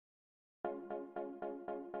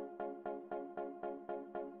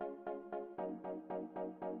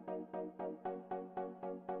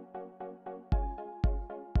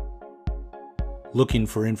Looking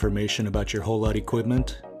for information about your Haulotte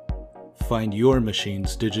equipment? Find your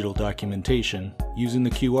machine's digital documentation using the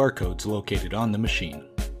QR codes located on the machine.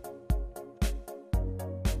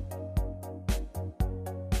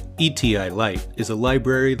 ETI LITE is a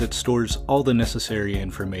library that stores all the necessary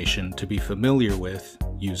information to be familiar with,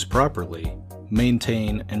 use properly,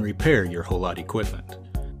 maintain, and repair your Haulotte equipment.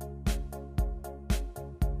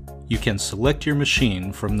 You can select your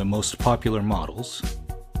machine from the most popular models,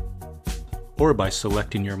 or by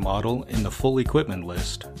selecting your model in the full equipment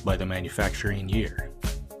list by the manufacturing year.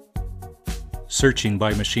 Searching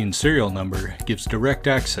by machine serial number gives direct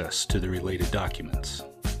access to the related documents.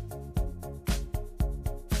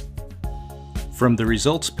 From the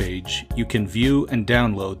results page, you can view and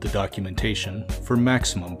download the documentation for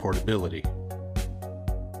maximum portability.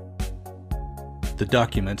 The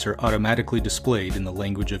documents are automatically displayed in the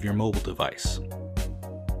language of your mobile device.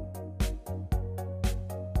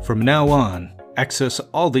 From now on, access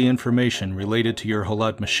all the information related to your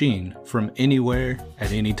Haulotte machine from anywhere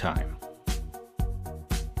at any time.